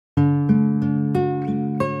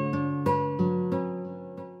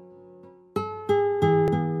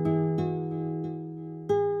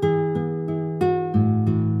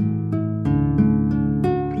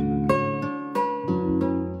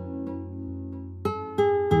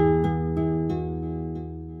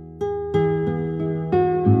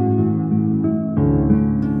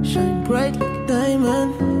bright like a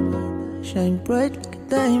diamond. Shine bright like a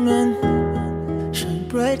diamond. Shine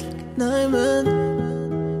bright like a diamond.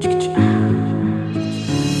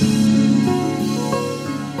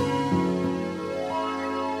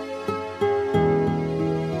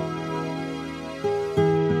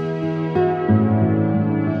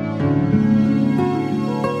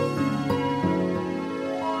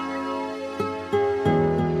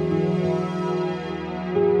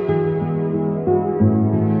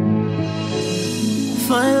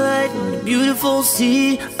 Fine light in the beautiful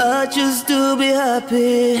sea. I choose to be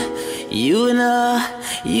happy. You and I,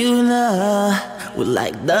 we're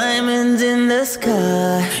like diamonds in the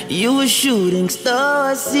sky. You a shooting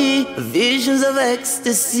star, I see visions of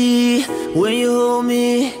ecstasy. When you hold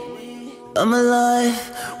me, I'm alive.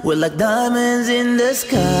 We're like diamonds in the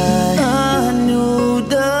sky. I knew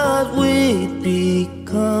that we'd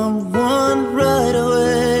become one right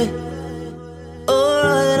away. Oh,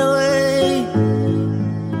 right away.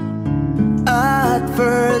 At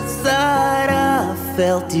first sight, I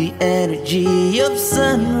felt the energy of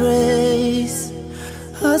sun rays.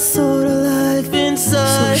 I saw the life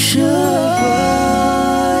inside. So shine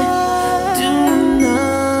bright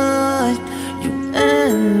tonight. You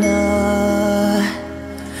and I,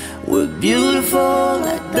 we're beautiful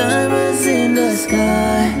like diamonds in the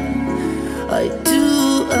sky. I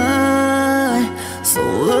so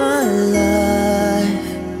alive.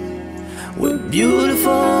 We're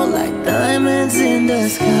beautiful like diamonds in the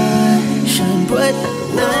sky. Shine bright like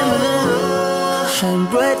a diamond. Shine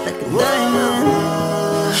bright like a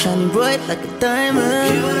diamond. Shining bright like a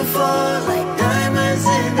diamond. Beautiful like diamonds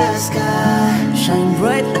in the sky. Shine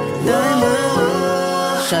bright like a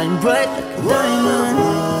diamond. Shine bright like a diamond.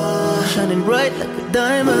 Shining bright like a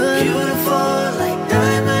diamond. Beautiful like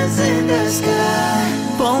diamonds in the sky.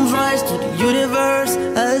 Palms rise to the universe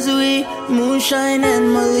as we moonshine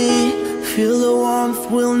and Molly. Feel the warmth,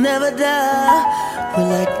 we'll never die. We're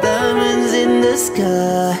like diamonds in the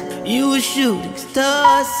sky. You a shooting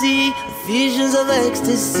star, I see visions of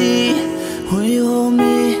ecstasy. When you hold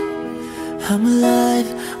me, I'm alive.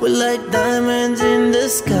 We're like diamonds in the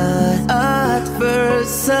sky. At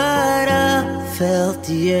first sight, I felt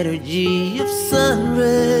the energy of sun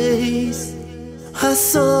rays. I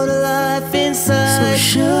saw the life inside. So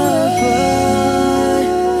shine bright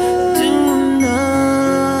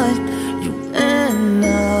tonight. You and I,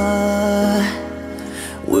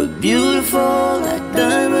 we're beautiful like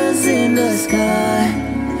diamonds in the sky.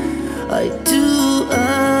 I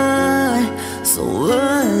so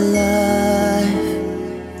alive.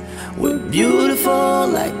 We're beautiful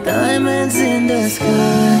like diamonds in the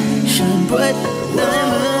sky. Shine bright like a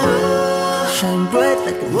diamond. Shine bright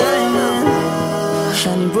like a diamond.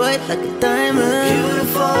 Shining bright like a diamond.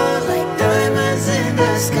 Beautiful like diamonds in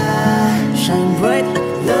the sky. Shine bright like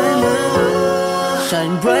a diamond.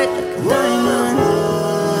 Shine bright like a diamond.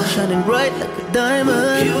 Shining bright like a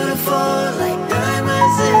diamond. Beautiful like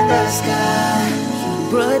diamonds in the sky. Shine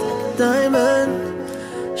bright like a diamond.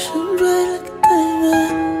 Shine bright like a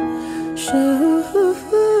diamond.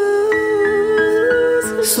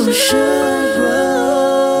 So shine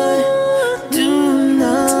bright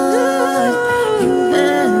tonight. You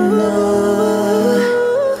and I,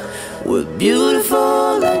 we're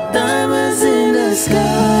beautiful like diamonds in the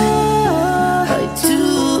sky.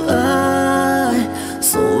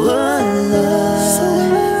 So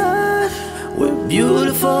alive. We're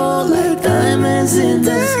beautiful like diamonds in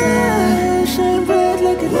the sky. Shine bright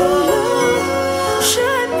like a diamond.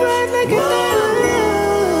 Shine bright like a diamond.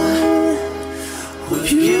 We're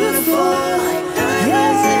beautiful like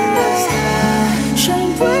diamonds in the sky.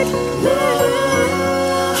 Shine bright like a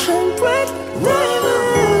diamond. Shine bright like a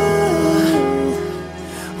diamond.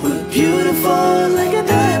 We're beautiful like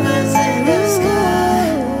diamonds in the sky.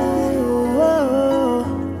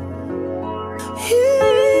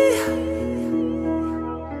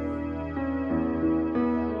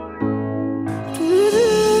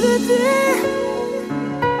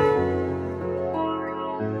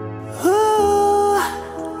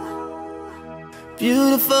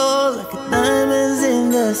 Beautiful like diamonds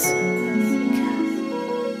in the sky.